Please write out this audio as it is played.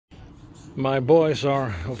My boys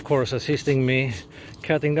are, of course, assisting me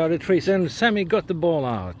cutting down the trees, and Sammie got the ball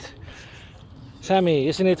out. Sammie,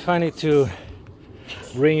 isn't it funny to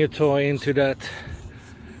bring your toy into that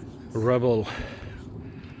rubble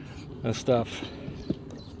and stuff?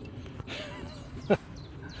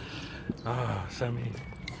 Ah, Sammie.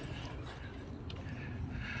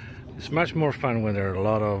 It's much more fun when there are a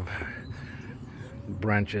lot of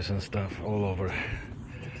branches and stuff all over,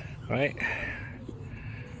 right?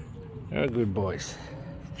 They're good boys.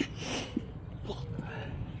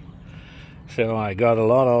 So I got a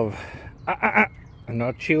lot of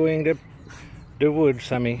not chewing the wood,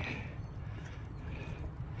 Sammie.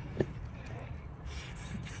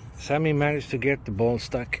 Sammie managed to get the ball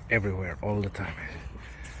stuck everywhere all the time,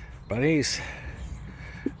 but he's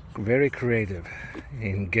very creative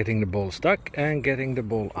in getting the ball stuck and getting the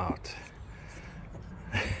ball out.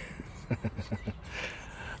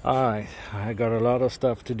 Alright, I got a lot of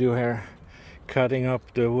stuff to do here, cutting up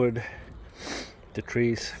the wood, the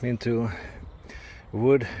trees into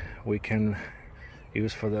wood we can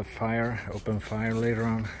use for the fire, open fire later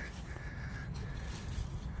on.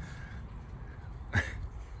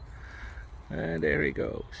 And there he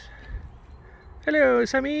goes. Hello,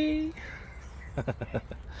 Sammie.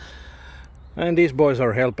 And these boys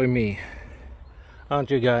are helping me, aren't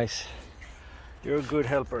you guys? You're good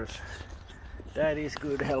helpers. Daddy's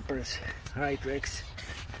good helpers. Right, Rex?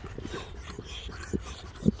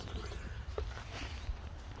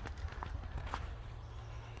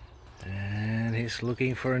 And he's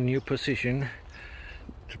looking for a new position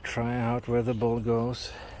to try out where the ball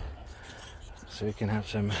goes, so he can have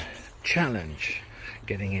some challenge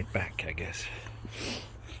getting it back, I guess.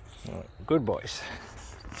 Good boys.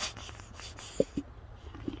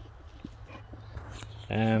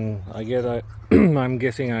 And I'm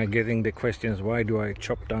guessing I'm getting the questions, why do I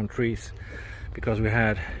chop down trees? Because we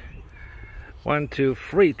had 1, 2,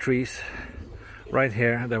 3 trees right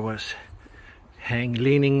here that was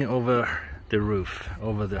leaning over the roof,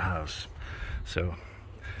 over the house. So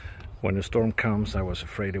when the storm comes, I was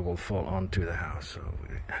afraid it will fall onto the house, so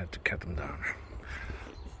we had to cut them down.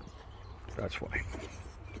 That's why.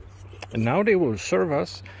 And now they will serve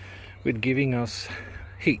us with giving us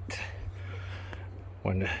heat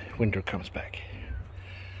when the winter comes back.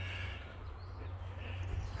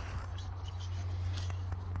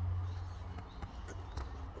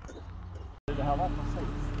 Det här var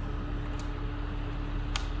precis.